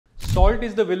Salt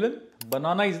is the villain,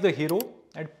 banana is the hero,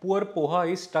 and poor poha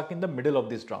is stuck in the middle of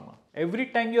this drama. Every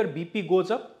time your BP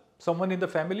goes up, someone in the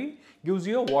family gives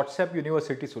you a WhatsApp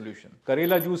university solution.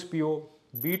 Karela juice piyo,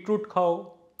 beetroot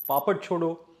khao, papad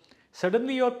chodo.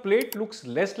 Suddenly your plate looks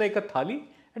less like a thali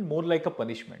and more like a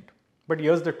punishment. But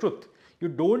here's the truth. You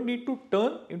don't need to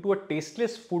turn into a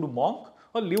tasteless food monk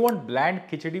or live on bland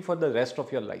khichdi for the rest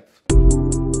of your life.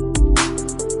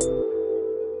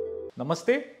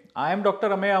 Namaste, I am Dr.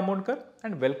 Ameya Amonkar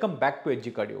and welcome back to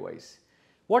Cardiowise.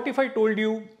 What if I told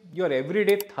you your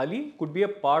everyday thali could be a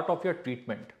part of your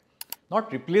treatment?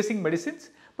 Not replacing medicines,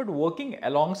 but working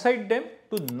alongside them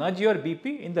to nudge your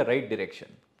BP in the right direction.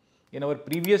 In our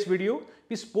previous video,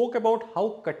 we spoke about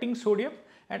how cutting sodium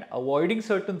and avoiding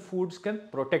certain foods can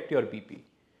protect your BP.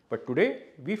 But today,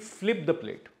 we flip the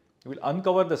plate. We will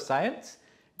uncover the science.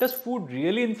 Does food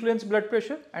really influence blood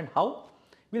pressure and how?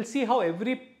 We'll see how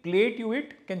every plate you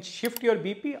eat can shift your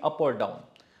BP up or down.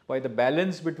 Why the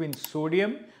balance between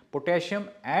sodium, potassium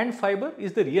and fiber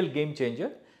is the real game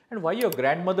changer, and why your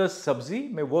grandmother's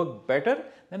sabzi may work better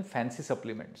than fancy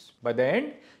supplements. By the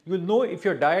end, you will know if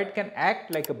your diet can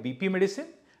act like a BP medicine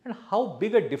and how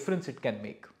big a difference it can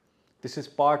make. This is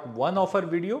part 1 of our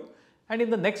video, and in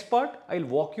the next part, I will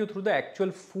walk you through the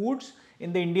actual foods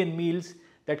in the Indian meals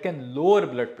that can lower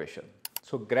blood pressure.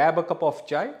 So grab a cup of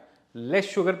chai, less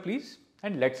sugar please,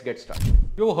 and let's get started.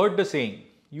 You've heard the saying,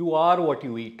 you are what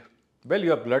you eat. Well,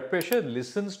 your blood pressure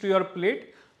listens to your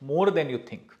plate more than you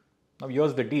think. Now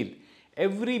here's the deal.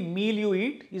 Every meal you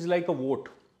eat is like a vote.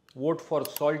 Vote for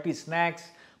salty snacks,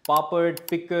 papad,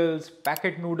 pickles,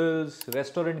 packet noodles,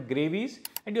 restaurant gravies,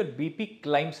 and your BP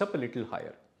climbs up a little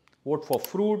higher. Vote for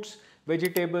fruits,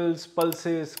 vegetables,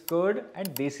 pulses, curd and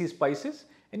desi spices,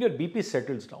 and your BP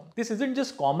settles down. This isn't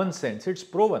just common sense, it's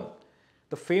proven.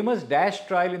 The famous DASH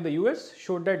trial in the US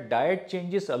showed that diet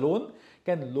changes alone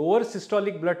can lower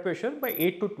systolic blood pressure by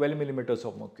 8 to 12 millimeters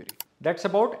of mercury. That's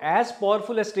about as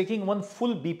powerful as taking one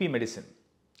full BP medicine.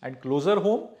 And closer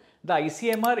home, the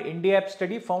ICMR-INDIAB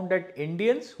study found that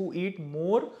Indians who eat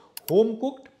more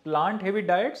home-cooked, plant-heavy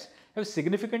diets have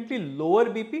significantly lower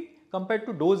BP compared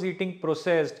to those eating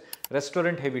processed,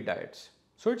 restaurant-heavy diets.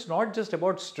 So it's not just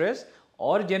about stress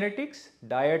or genetics,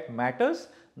 diet matters,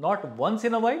 not once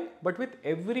in a while, but with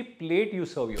every plate you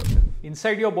serve yourself.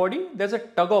 Inside your body, there's a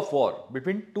tug of war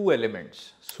between two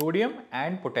elements, sodium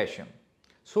and potassium.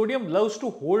 Sodium loves to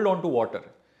hold on to water,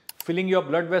 filling your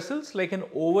blood vessels like an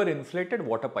overinflated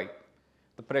water pipe.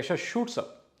 The pressure shoots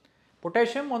up.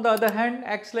 Potassium, on the other hand,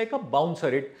 acts like a bouncer.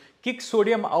 It kicks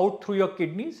sodium out through your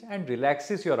kidneys and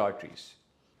relaxes your arteries.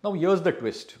 Now here's the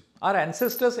twist. Our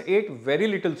ancestors ate very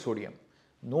little sodium.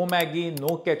 No Maggi,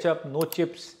 no ketchup, no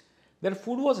chips. Their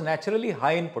food was naturally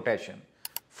high in potassium.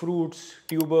 Fruits,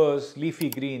 tubers,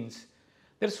 leafy greens.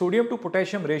 Their sodium to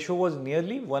potassium ratio was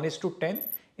nearly 1:10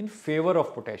 in favor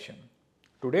of potassium.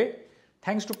 Today,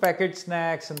 thanks to packet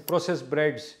snacks and processed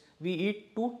breads, we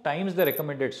eat 2 times the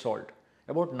recommended salt,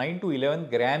 about 9 to 11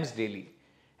 grams daily,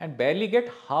 and barely get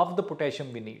half the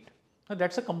potassium we need. Now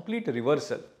that's a complete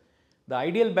reversal. The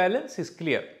ideal balance is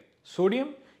clear.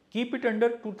 Sodium, keep it under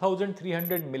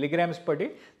 2300 milligrams per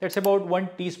day, that's about 1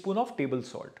 teaspoon of table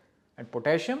salt. And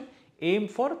potassium, aim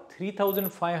for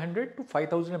 3500 to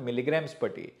 5000 milligrams per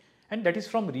day, and that is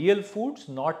from real foods,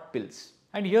 not pills.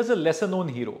 And here's a lesser known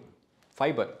hero,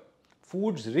 fiber.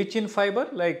 Foods rich in fiber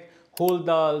like whole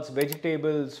dals,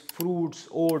 vegetables, fruits,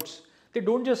 oats, they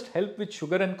don't just help with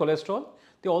sugar and cholesterol,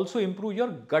 they also improve your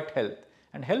gut health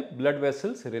and help blood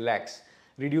vessels relax,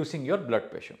 reducing your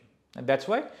blood pressure. And that's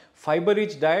why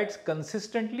fiber-rich diets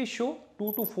consistently show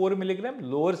 2 to 4 milligram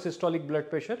lower systolic blood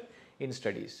pressure in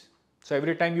studies. So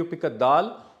every time you pick a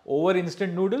dal over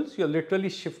instant noodles, you're literally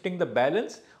shifting the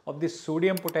balance of this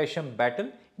sodium-potassium battle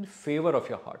in favor of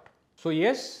your heart. So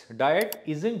yes, diet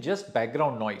isn't just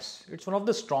background noise. It's one of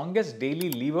the strongest daily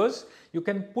levers you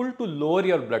can pull to lower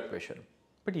your blood pressure.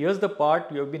 But here's the part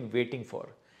you have been waiting for.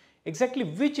 Exactly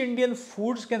which Indian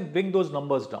foods can bring those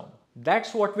numbers down?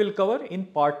 That's what we'll cover in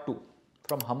part 2.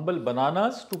 From humble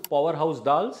bananas to powerhouse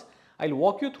dals, I'll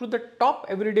walk you through the top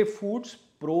everyday foods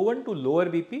proven to lower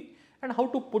BP and how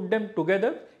to put them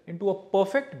together into a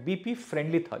perfect BP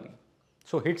friendly thali.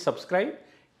 So hit subscribe,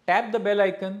 tap the bell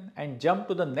icon and jump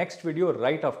to the next video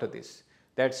right after this.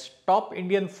 That's top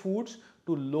Indian foods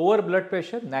to lower blood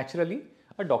pressure naturally,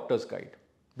 a doctor's guide.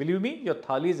 Believe me, your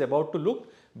thali is about to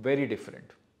look very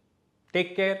different.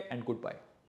 Take care and goodbye.